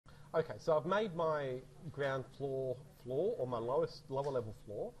Okay, so I've made my ground floor or my lower level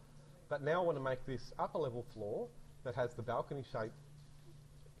floor, but now I want to make this upper level floor that has the balcony shape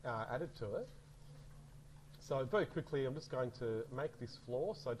added to it. So very quickly, I'm just going to make this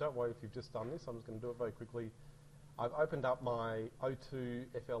floor. So don't worry if you've just done this. I'm just going to do it very quickly. I've opened up my O2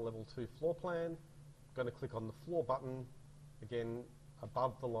 FL Level 2 floor plan. I'm going to click on the floor button, again,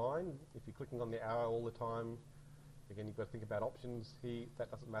 above the line. If you're clicking on the arrow all the time, again, you've got to think about options here.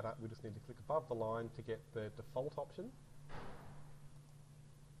 That doesn't matter. We just need to click above the line to get the default option.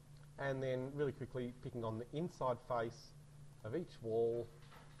 And then really quickly picking on the inside face of each wall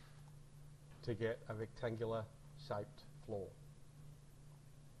to get a rectangular shaped floor.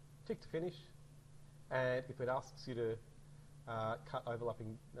 Tick to finish. And if it asks you to cut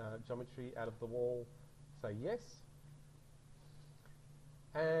overlapping geometry out of the wall, say yes.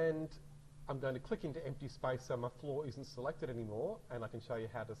 And I'm going to click into empty space so my floor isn't selected anymore, and I can show you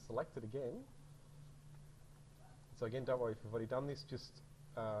how to select it again. So again, don't worry if you've already done this, just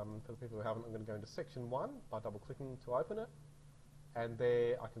for the people who haven't, I'm going to go into section 1 by double clicking to open it. And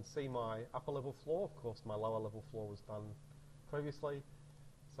there I can see my upper level floor. Of course, my lower level floor was done previously.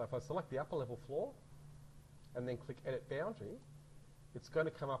 So if I select the upper level floor and then click edit boundary, it's going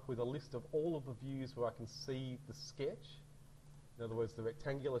to come up with a list of all of the views where I can see the sketch, in other words, the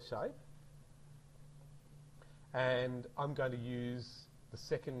rectangular shape. And I'm going to use the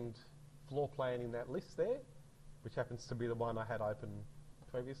second floor plan in that list there, which happens to be the one I had open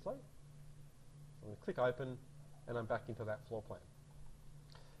previously. I'm going to click open, and I'm back into that floor plan.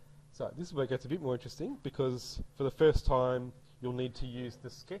 So this is where it gets a bit more interesting, because for the first time, you'll need to use the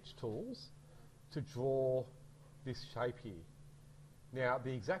sketch tools to draw this shape here. Now,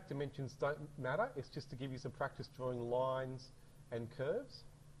 the exact dimensions don't matter. It's just to give you some practice drawing lines and curves.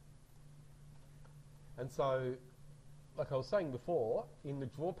 And so, like I was saying before, in the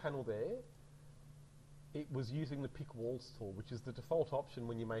draw panel there, it was using the pick walls tool, which is the default option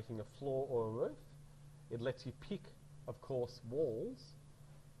when you're making a floor or a roof. It lets you pick, of course, walls,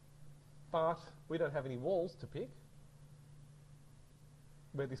 but we don't have any walls to pick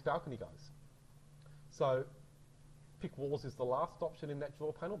where this balcony goes. So pick walls is the last option in that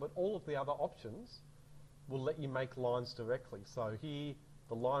draw panel, but all of the other options will let you make lines directly. So here,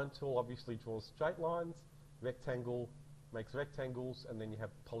 the line tool obviously draws straight lines, rectangle makes rectangles, and then you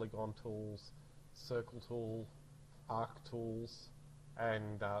have polygon tools, circle tool, arc tools,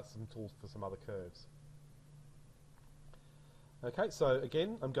 and some tools for some other curves. Okay, so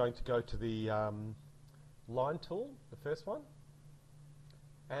again, I'm going to go to the line tool, the first one.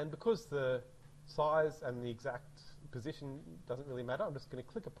 And because the size and the exact position doesn't really matter, I'm just going to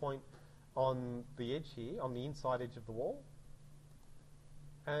click a point on the edge here, on the inside edge of the wall.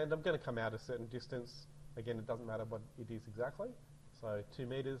 And I'm going to come out a certain distance. Again, it doesn't matter what it is exactly. So 2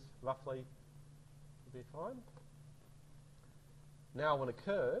 meters roughly will be fine. Now I want to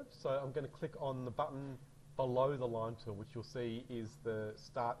curve, so I'm going to click on the button below the line tool, which you'll see is the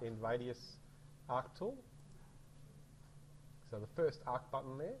start end radius arc tool. So the first arc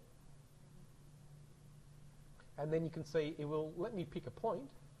button there. And then you can see it will let me pick a point.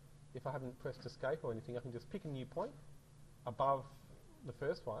 If I haven't pressed escape or anything, I can just pick a new point above the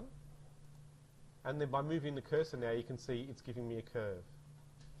first one. And then by moving the cursor now, you can see it's giving me a curve.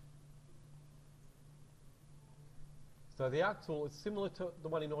 So the arc tool is similar to the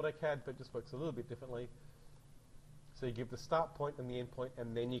one in AutoCAD, but just works a little bit differently. So you give the start point and the end point,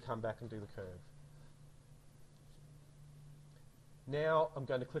 and then you come back and do the curve. Now I'm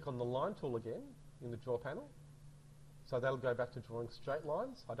going to click on the line tool again in the draw panel. So that'll go back to drawing straight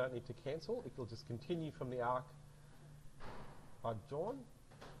lines. I don't need to cancel. It will just continue from the arc I've drawn.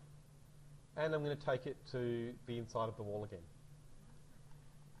 And I'm going to take it to the inside of the wall again.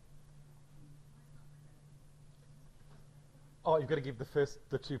 Oh, you've got to give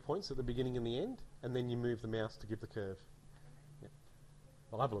the 2 points at the beginning and the end, and then you move the mouse to give the curve. Yep.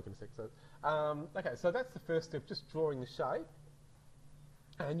 I'll have a look in a sec. So, okay, so that's the first step, just drawing the shape.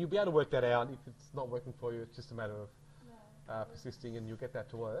 And you'll be able to work that out. If it's not working for you, it's just a matter of persisting, and you'll get that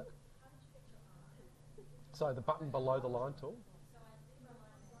to work. So the button below the line tool.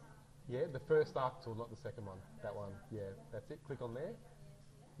 Yeah, the first arc tool, not the second one. That one, yeah, that's it. Click on there.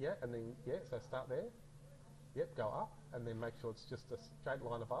 Yeah, and then, yeah, so start there. Yep, go up, and then make sure it's just a straight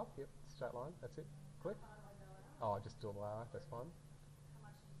line above. Yep, straight line, that's it. Click. Oh, just do it lower, that's fine.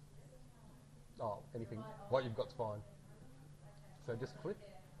 Oh, anything, what you've got's fine. So just click.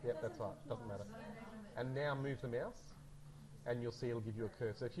 Yep, that's right, doesn't matter. And now move the mouse, and you'll see it'll give you a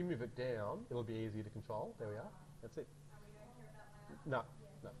curve. So if you move it down, it'll be easier to control. There we are, that's it. No,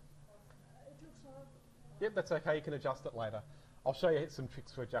 no. Yep, that's okay, you can adjust it later. I'll show you some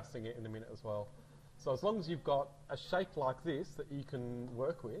tricks for adjusting it in a minute as well. So as long as you've got a shape like this that you can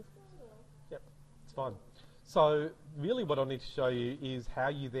work with, yep, it's fine. So really what I need to show you is how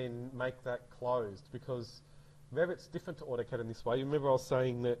you then make that closed, because Revit's different to AutoCAD in this way. You remember I was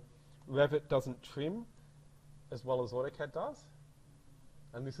saying that Revit doesn't trim as well as AutoCAD does?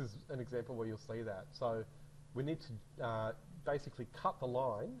 And this is an example where you'll see that. So we need to basically cut the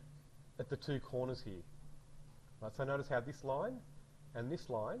line at the two corners here. Right, so notice how this line and this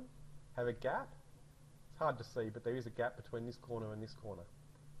line have a gap. It's hard to see, but there is a gap between this corner and this corner.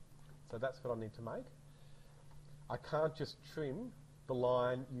 So that's what I need to make. I can't just trim the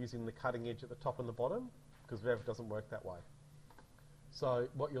line using the cutting edge at the top and the bottom, because Revit doesn't work that way. So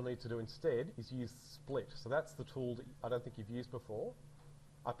what you'll need to do instead is use split. So that's the tool that I don't think you've used before.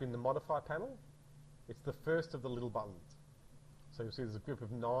 Up in the modify panel, it's the first of the little buttons. So you'll see there's a group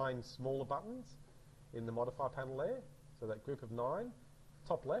of 9 smaller buttons in the modify panel there. So that group of 9,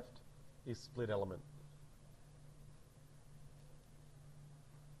 top left, is split element.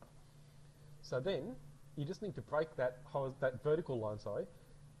 So then you just need to break that vertical line,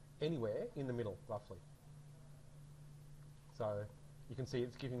 anywhere in the middle, roughly. So you can see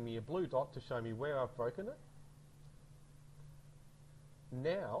it's giving me a blue dot to show me where I've broken it.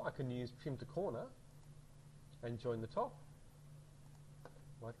 Now I can use trim to corner and join the top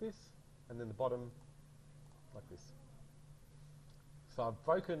like this, and then the bottom like this. So I've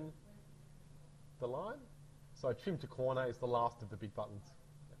broken the line. So trim to corner is the last of the big buttons.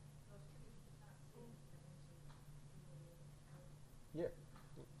 Yeah.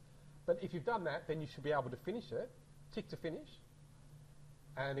 But if you've done that, then you should be able to finish it, tick to finish,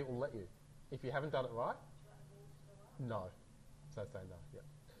 and it will let you. If you haven't done it right, no. So say no, yeah.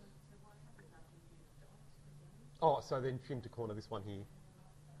 Oh, so then trim to corner, this one here.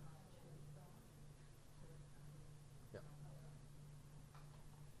 Yeah.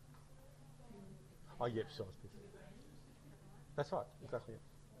 Oh, yep, sure. That's right, exactly.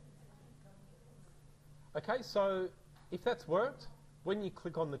 Okay, so if that's worked, when you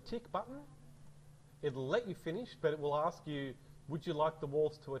click on the tick button, it'll let you finish, but it will ask you, would you like the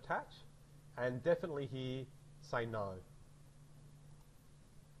walls to attach? And definitely here, say no.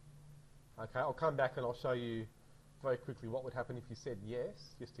 Okay, I'll come back and I'll show you very quickly what would happen if you said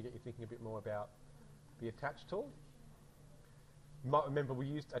yes, just to get you thinking a bit more about the attach tool. You might remember we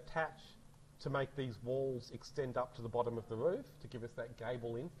used attach to make these walls extend up to the bottom of the roof to give us that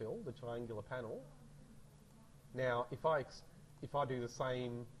gable infill, the triangular panel. Now, if I do the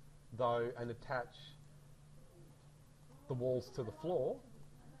same though and attach the walls to the floor,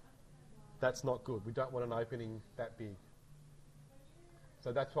 that's not good. We don't want an opening that big.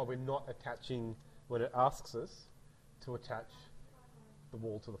 So that's why we're not attaching when it asks us to attach the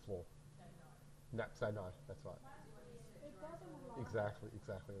wall to the floor. No, say no, that's right. Exactly,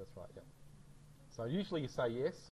 that's right, yeah. So usually you say yes.